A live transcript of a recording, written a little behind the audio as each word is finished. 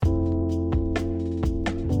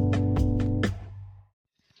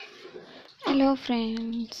Hello,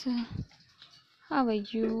 friends. How are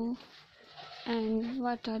you? And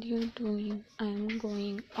what are you doing? I'm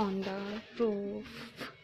going on the roof.